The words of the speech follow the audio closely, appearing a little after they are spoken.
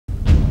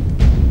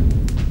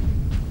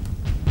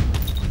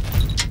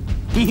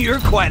You're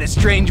quite a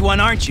strange one,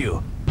 aren't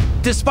you?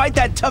 Despite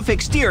that tough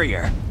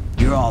exterior,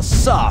 you're all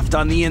soft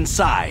on the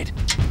inside.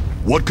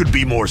 What could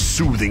be more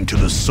soothing to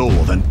the soul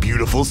than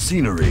beautiful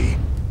scenery?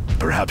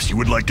 Perhaps you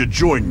would like to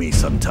join me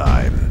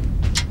sometime.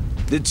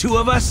 The two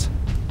of us?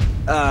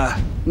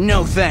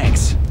 No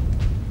thanks.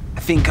 I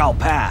think I'll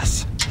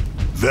pass.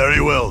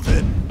 Very well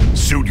then.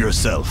 Suit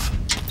yourself.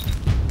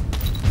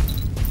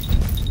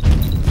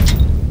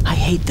 I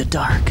hate the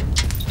dark.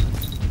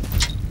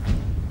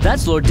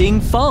 That's Lord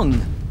Ding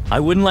Feng. I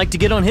wouldn't like to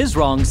get on his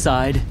wrong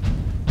side.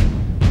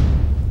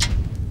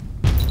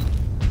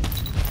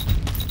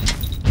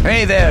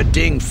 Hey there,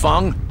 Ding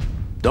Feng.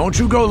 Don't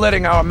you go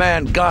letting our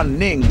man Gan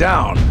Ning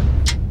down.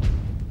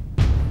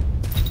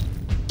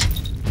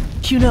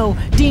 You know,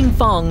 Ding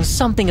Feng's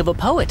something of a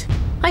poet.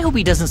 I hope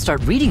he doesn't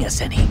start reading us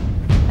any.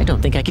 I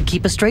don't think I could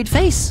keep a straight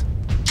face.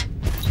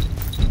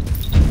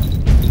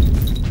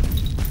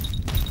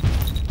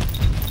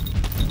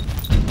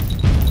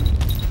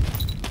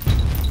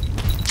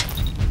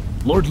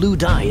 Lord Liu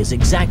Dai is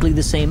exactly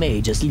the same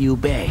age as Liu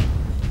Bei,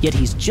 yet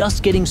he's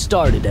just getting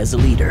started as a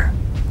leader.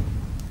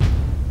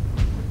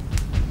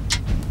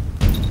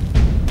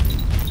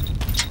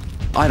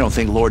 I don't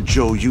think Lord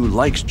Zhou Yu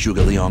likes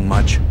Zhuge Liang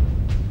much.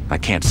 I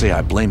can't say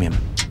I blame him.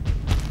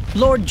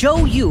 Lord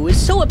Zhou Yu is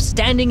so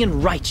upstanding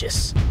and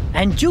righteous,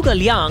 and Zhuge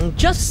Liang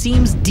just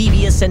seems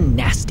devious and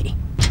nasty.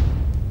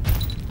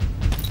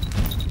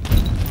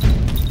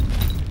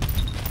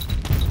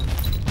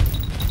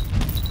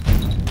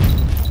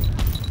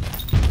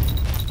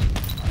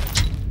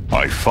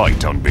 I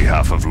fight on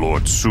behalf of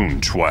Lord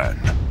Sun Quan.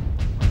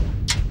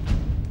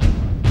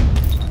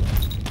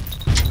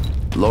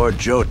 Lord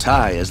Zhou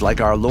Tai is like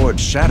our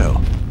Lord's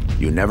shadow.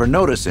 You never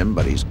notice him,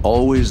 but he's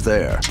always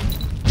there.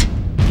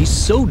 He's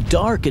so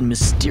dark and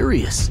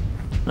mysterious.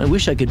 I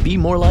wish I could be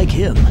more like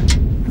him.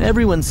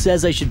 Everyone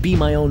says I should be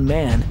my own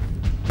man,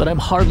 but I'm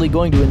hardly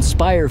going to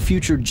inspire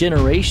future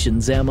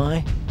generations, am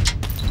I?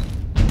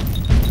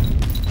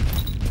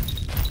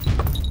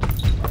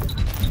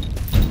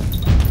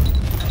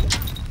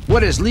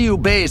 What is Liu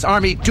Bei's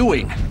army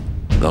doing?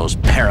 Those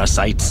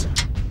parasites.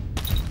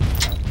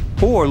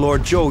 Poor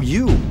Lord Zhou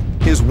Yu.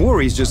 His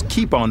worries just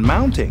keep on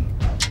mounting.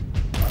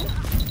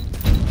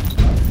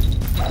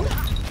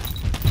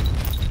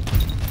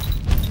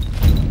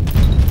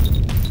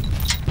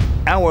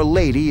 Our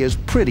lady is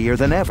prettier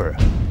than ever.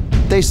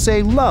 They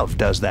say love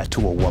does that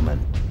to a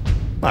woman.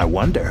 I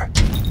wonder.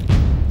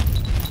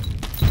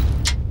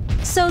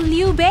 So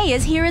Liu Bei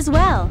is here as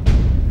well.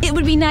 It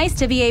would be nice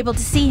to be able to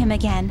see him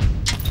again.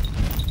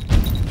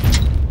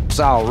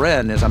 Cao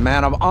Ren is a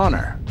man of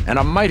honor and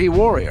a mighty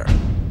warrior.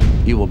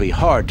 He will be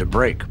hard to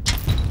break.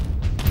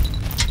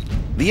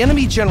 The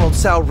enemy General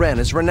Cao Ren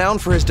is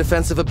renowned for his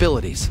defensive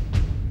abilities.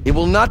 It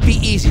will not be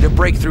easy to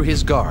break through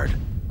his guard.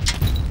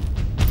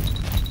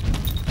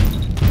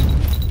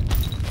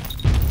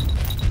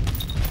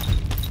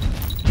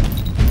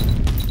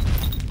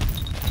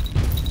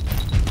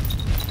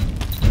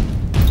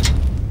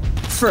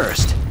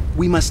 First,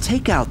 we must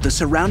take out the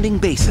surrounding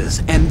bases,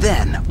 and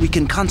then we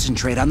can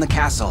concentrate on the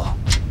castle.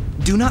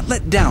 Do not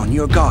let down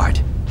your guard.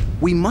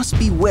 We must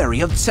be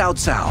wary of Cao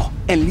Cao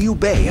and Liu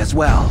Bei as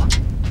well.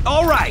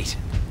 All right!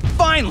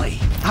 Finally,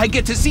 I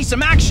get to see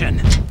some action!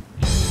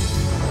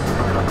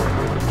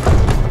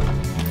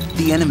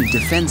 The enemy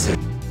defensive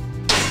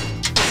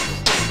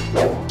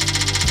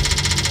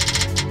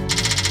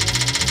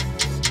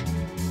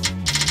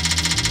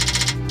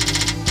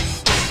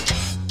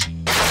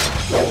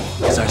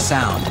is our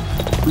sound.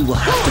 We will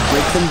have to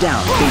break them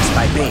down base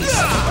by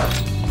base.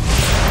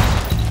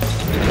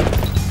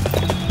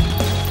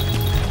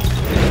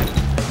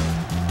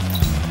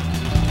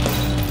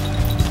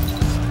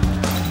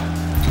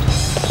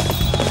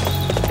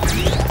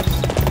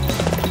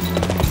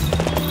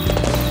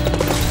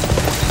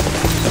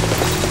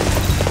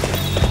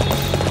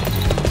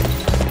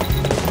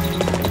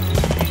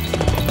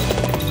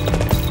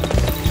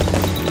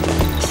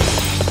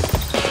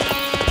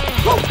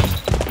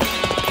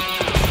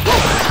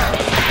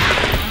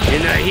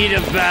 In the heat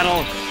of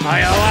battle, I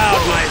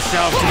allowed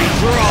myself to be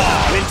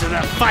drawn into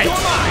the fight.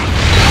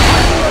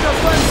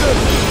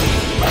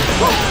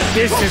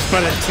 This is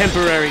but a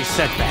temporary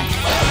setback.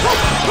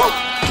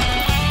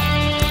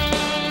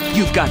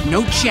 You've got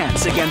no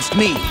chance against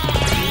me.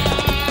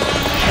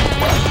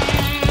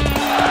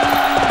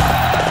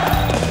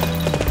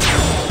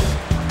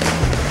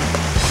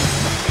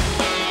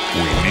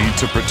 We need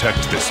to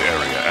protect this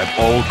area at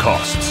all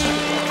costs.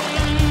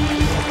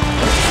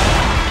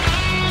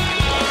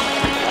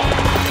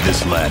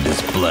 This land is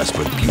blessed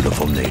with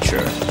beautiful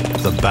nature.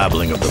 The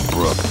babbling of the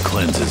brook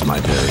cleanses my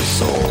very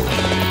soul.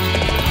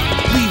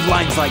 Leave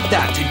lines like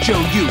that to Zhou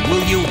Yu,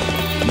 will you?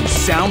 You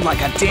sound like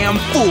a damn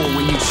fool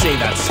when you say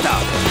that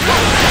stuff.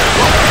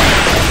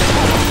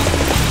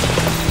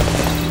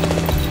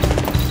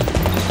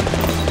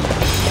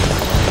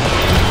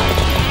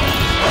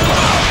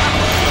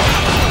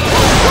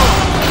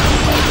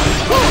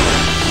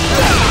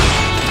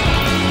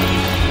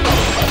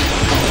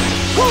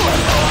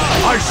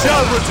 I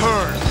shall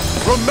return!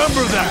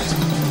 Remember that!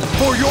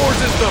 for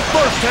yours is the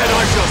first head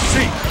I shall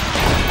see!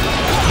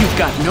 You've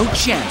got no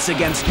chance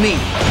against me.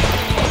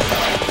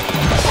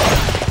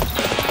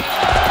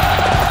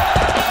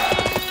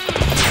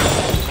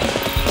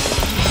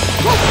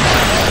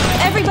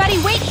 Everybody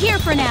wait here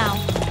for now.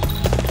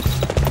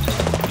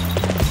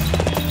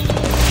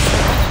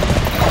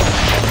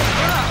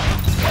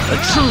 A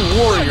true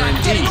warrior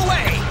indeed.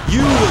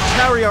 You will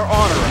carry our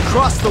honor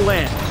across the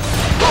land.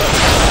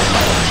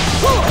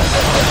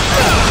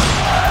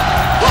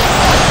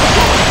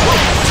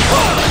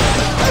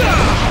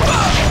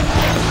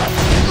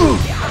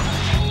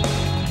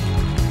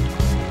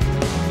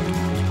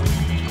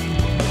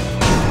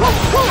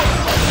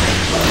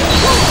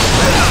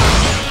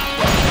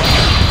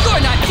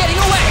 You're not getting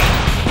away!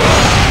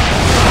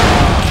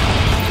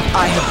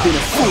 I have been a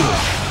fool.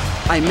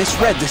 I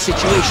misread the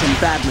situation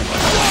badly.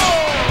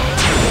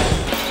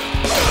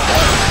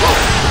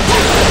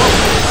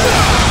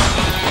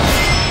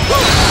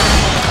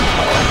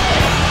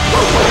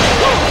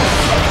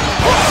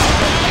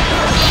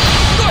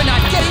 You're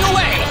not getting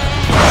away!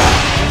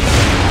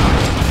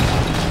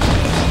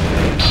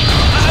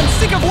 I'm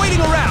sick of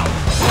waiting around!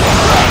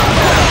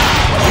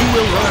 You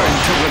will learn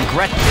to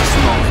regret this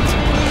moment.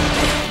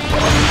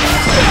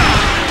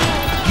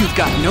 You've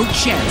got no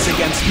chance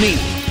against me.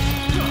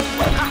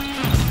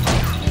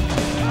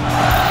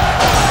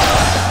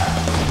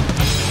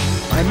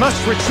 I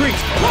must retreat.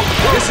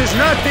 This is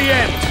not the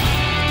end.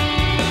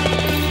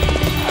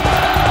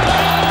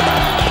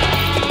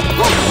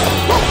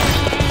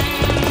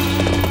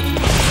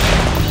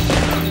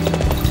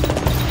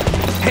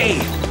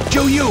 Hey,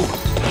 Joe-Yu!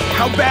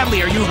 How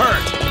badly are you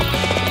hurt?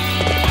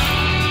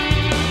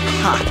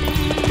 Ha!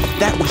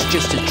 That was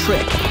just a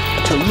trick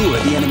to lure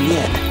the enemy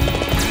in.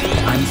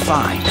 I'm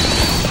fine.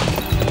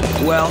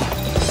 Well,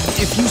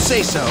 if you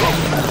say so.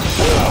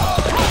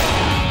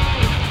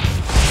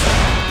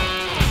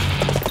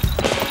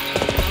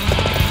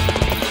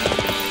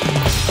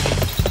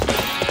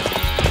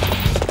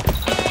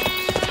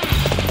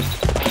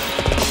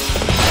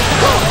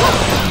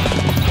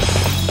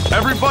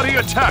 Everybody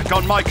attack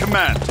on my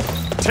command.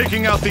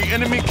 Taking out the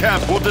enemy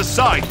camp will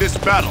decide this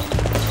battle.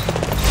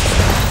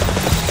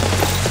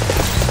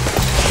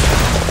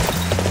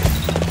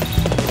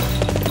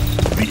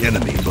 The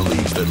enemy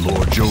believes that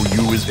Lord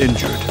Joe-Yu is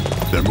injured.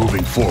 They're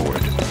moving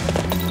forward.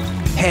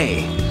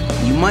 Hey,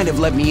 you might have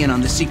let me in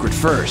on the secret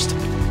first.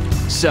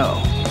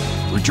 So,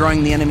 we're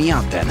drawing the enemy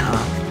out then, huh?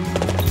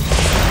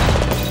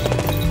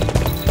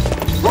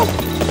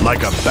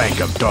 Like a bank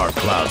of dark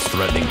clouds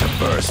threatening to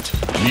burst.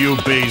 Liu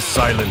Bei's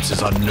silence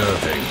is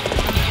unnerving.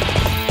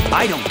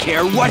 I don't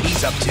care what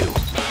he's up to.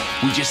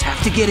 We just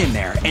have to get in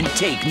there and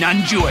take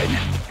Nanjun.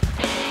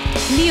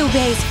 Liu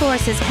Bei's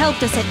forces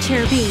helped us at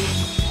Cherbi.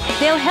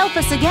 They'll help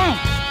us again.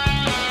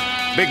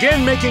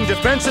 Begin making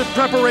defensive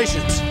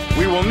preparations.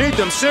 We will need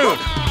them soon.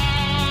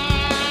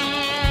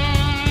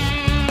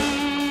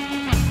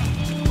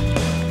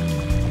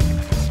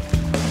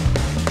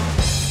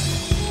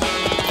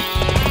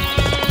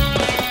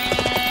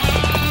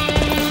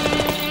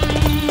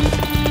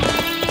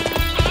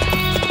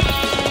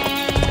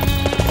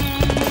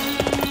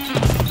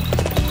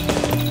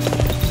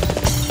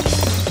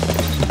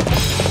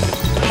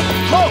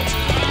 Halt!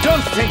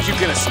 Don't think you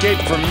can escape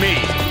from me.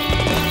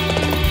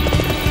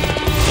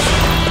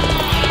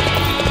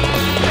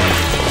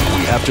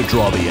 We have to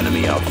draw the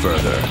enemy out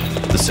further.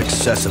 The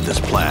success of this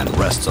plan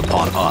rests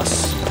upon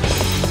us.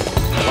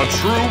 A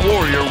true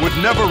warrior would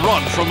never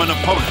run from an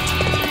opponent.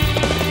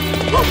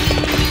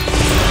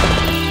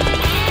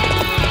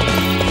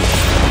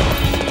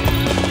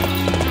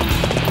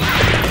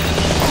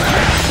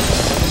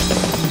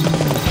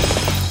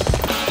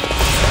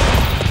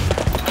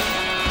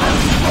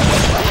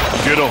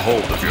 Get a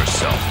hold of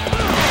yourself.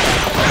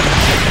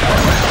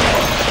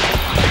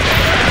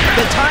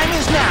 The time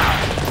is now.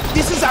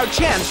 This is our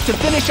chance to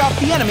finish off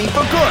the enemy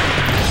for good.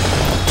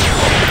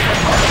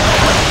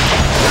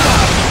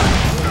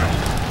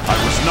 I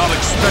was not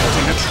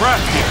expecting a trap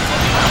here.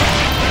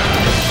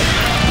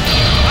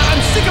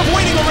 I'm sick of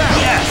waiting around.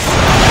 Yes.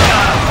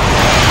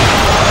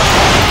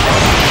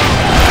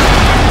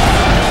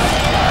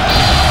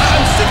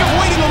 I'm sick of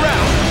waiting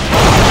around.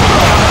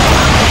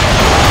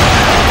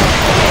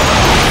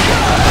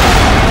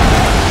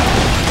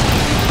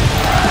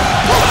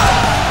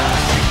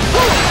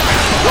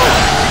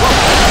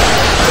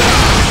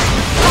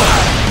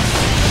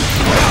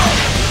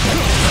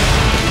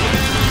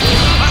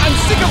 I'm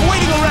sick of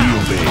waiting around. Liu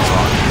Bei's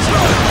army is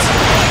immense.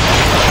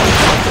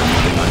 They're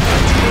moving on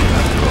Nanjun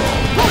after all.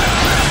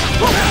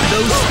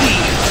 Those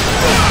thieves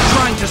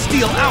trying to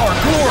steal our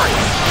glory.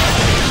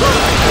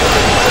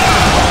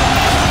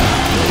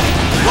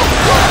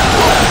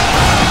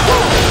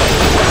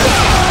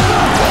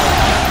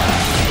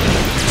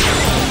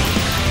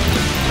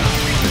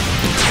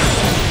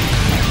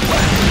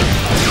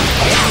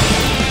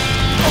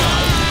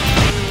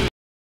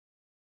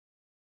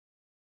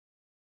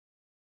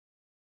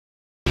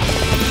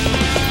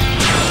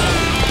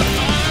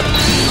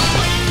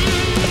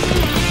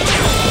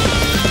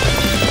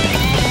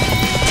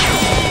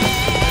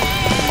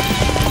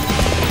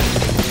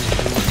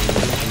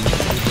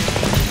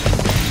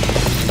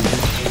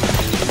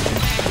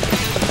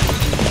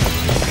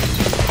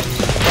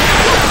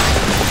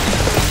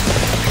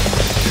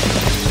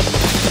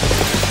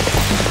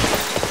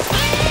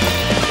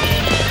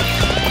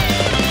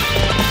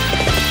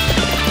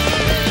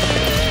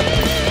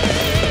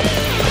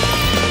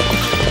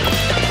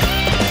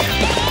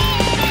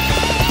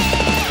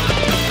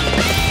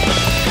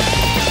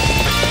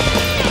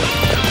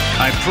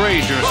 I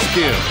praise your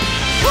skill,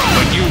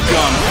 but you've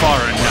gone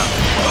far enough.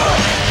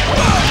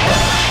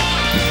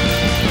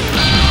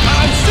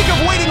 I'm sick of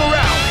waiting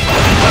around!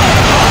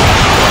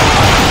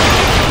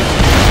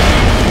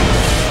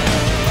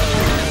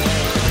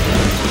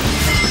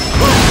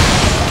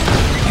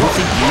 You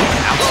think you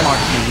can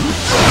outsmart me?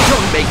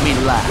 Don't make me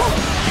laugh.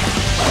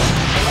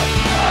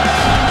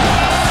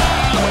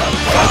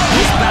 Fight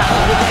this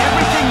battle with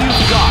everything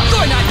you've got.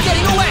 You're not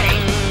getting away!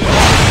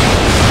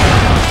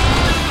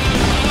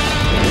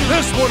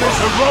 This one is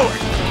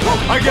heroic.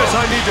 I guess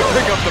I need to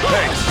pick up the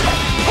pace.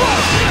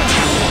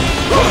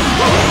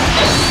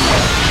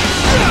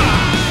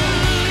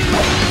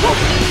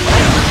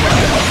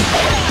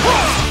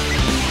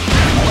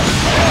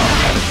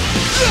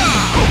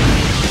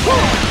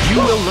 You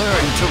will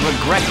learn to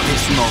regret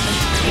this moment.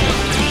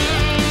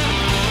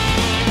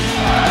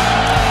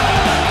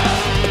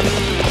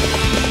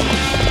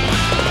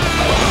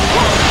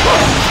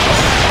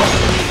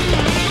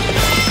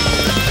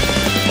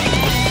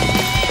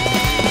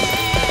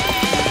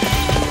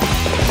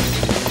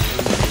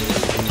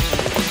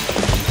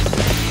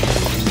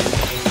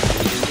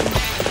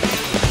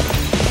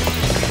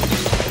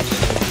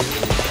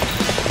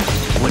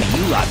 What do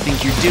you lot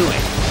think you're doing?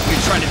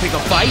 You're trying to pick a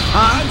fight,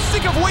 huh? I'm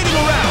sick of waiting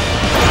around!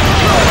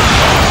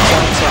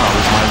 Cao Cao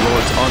is my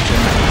lord's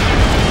arch-enemy.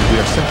 We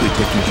are simply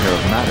taking care of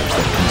matters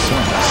that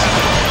concern us.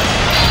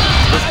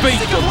 The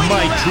fate of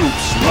my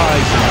troops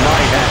lies in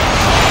my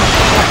hands.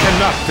 I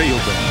cannot fail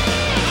them.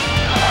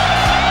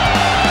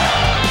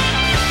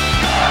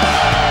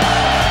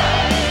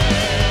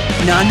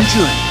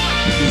 Nanjun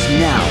is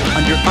now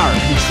under our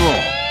control.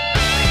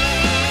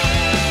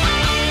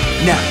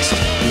 Next,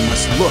 we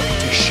must look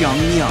to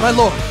Xiangyang. My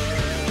lord,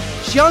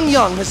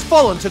 Xiangyang has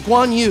fallen to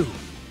Guan Yu.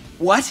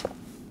 What?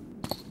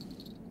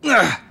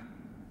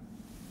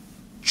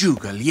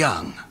 Zhuge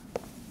Liang.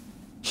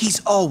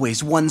 He's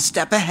always one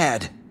step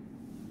ahead.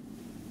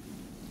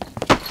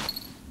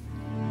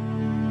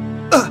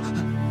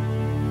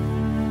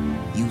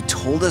 You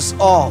told us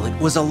all it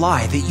was a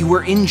lie that you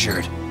were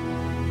injured.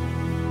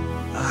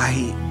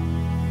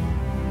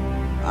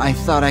 I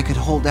thought I could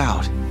hold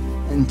out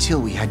until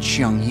we had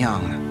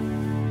Xiangyang.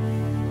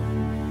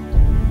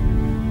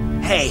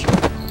 Hey,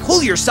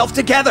 pull yourself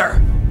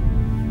together!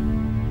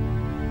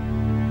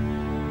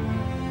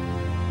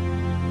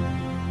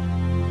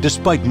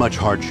 Despite much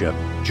hardship,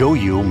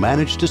 Zhou Yu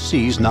managed to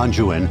seize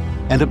Nanjun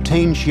and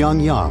obtain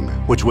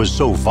Xiangyang, which was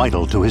so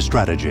vital to his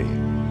strategy.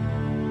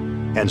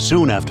 And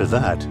soon after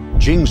that,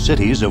 Jing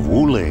cities of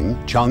Wuling,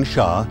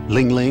 Changsha,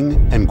 Lingling,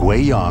 and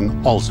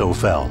Guiyang also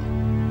fell.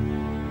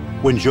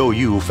 When Zhou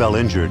Yu fell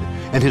injured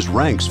and his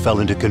ranks fell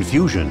into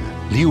confusion,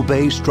 Liu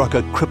Bei struck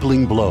a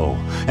crippling blow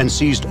and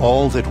seized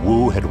all that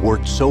Wu had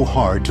worked so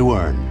hard to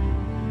earn.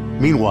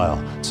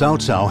 Meanwhile, Cao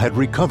Cao had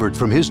recovered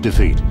from his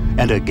defeat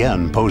and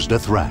again posed a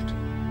threat.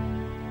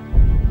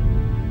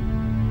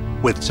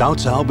 With Cao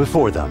Cao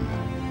before them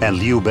and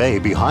Liu Bei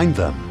behind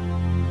them,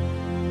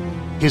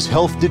 his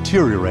health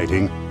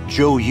deteriorating,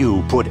 Zhou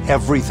Yu put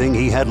everything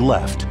he had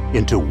left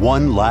into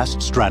one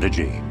last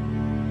strategy.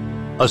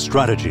 A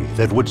strategy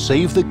that would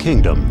save the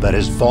kingdom that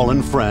his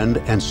fallen friend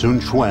and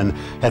Sun Quan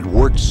had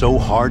worked so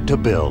hard to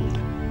build.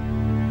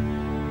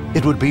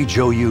 It would be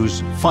Zhou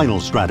Yu's final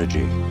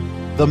strategy,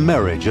 the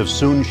marriage of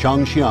Sun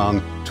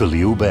Shangxiang to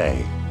Liu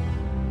Bei.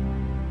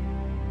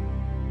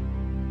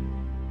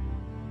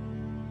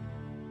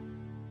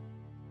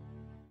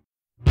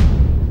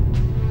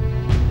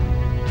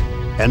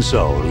 And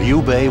so,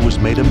 Liu Bei was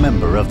made a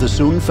member of the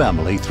Sun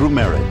family through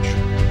marriage.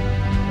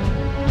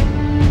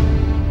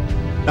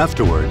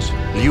 Afterwards,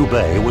 Liu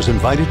Bei was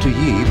invited to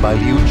Yi by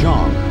Liu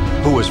Zhang,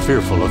 who was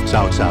fearful of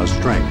Cao Cao's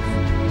strength.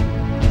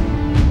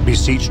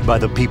 Beseeched by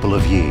the people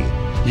of Yi,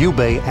 Liu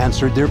Bei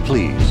answered their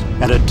pleas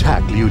and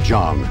attacked Liu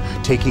Zhang,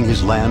 taking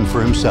his land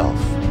for himself.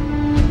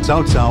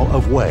 Cao Cao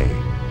of Wei,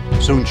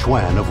 Sun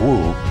Quan of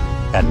Wu,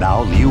 and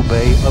now Liu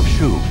Bei of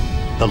Shu.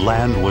 The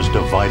land was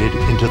divided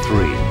into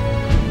three.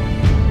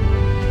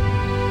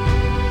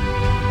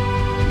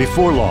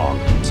 Before long,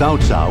 Cao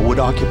Cao would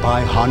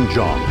occupy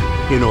Hanzhong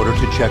in order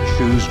to check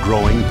Shu's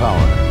growing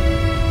power.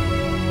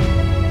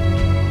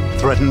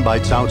 Threatened by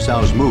Cao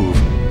Cao's move,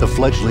 the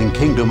fledgling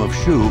kingdom of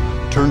Shu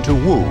turned to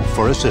Wu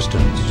for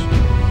assistance.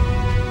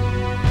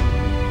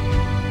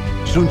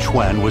 Sun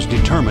Quan was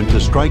determined to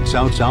strike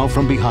Cao Cao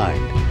from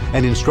behind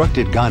and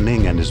instructed Gan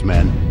Ning and his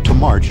men to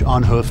march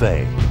on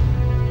Hefei.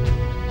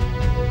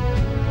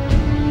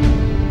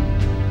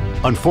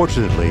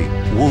 Unfortunately,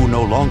 Wu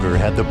no longer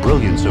had the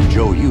brilliance of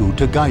Zhou Yu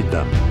to guide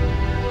them.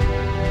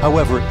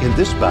 However, in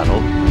this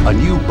battle, a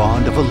new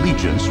bond of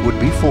allegiance would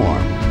be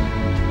formed.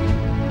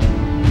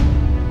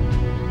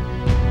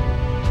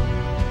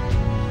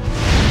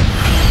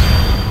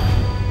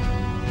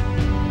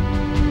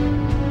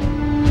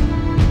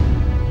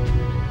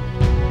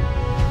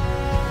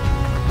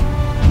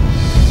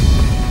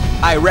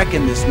 I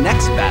reckon this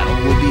next battle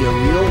will be a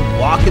real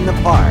walk in the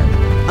park.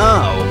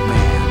 Oh,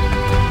 man.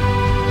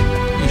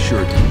 You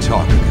sure can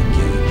talk a good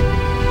game.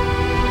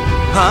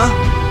 Huh?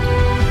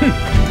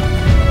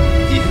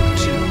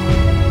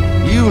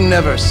 You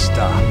never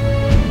stop.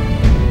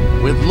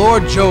 With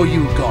Lord Zhou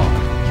Yu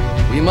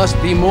gone, we must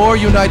be more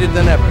united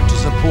than ever to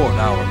support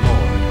our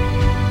lord.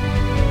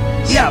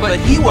 Yeah, but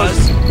he was...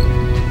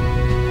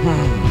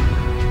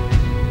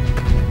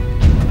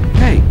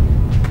 Hey,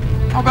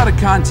 how about a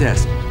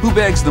contest? Who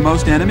bags the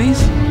most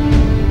enemies?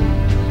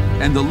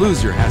 And the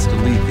loser has to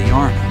lead the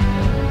army.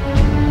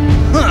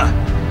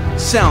 Huh.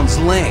 Sounds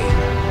lame.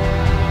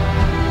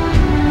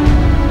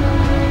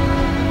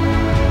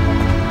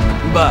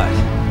 But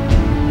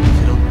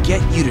if it'll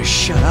get you to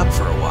shut up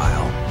for a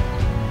while...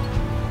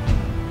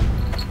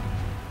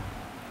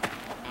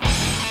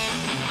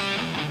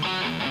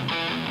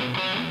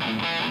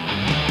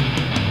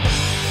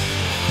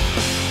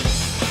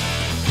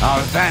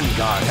 Our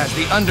vanguard has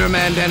the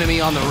undermanned enemy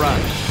on the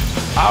run.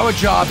 Our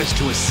job is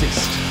to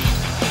assist.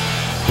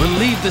 We'll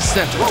leave the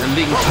center to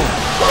Ling Tong.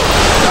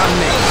 Don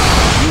Mei,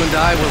 you and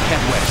I will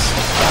head west.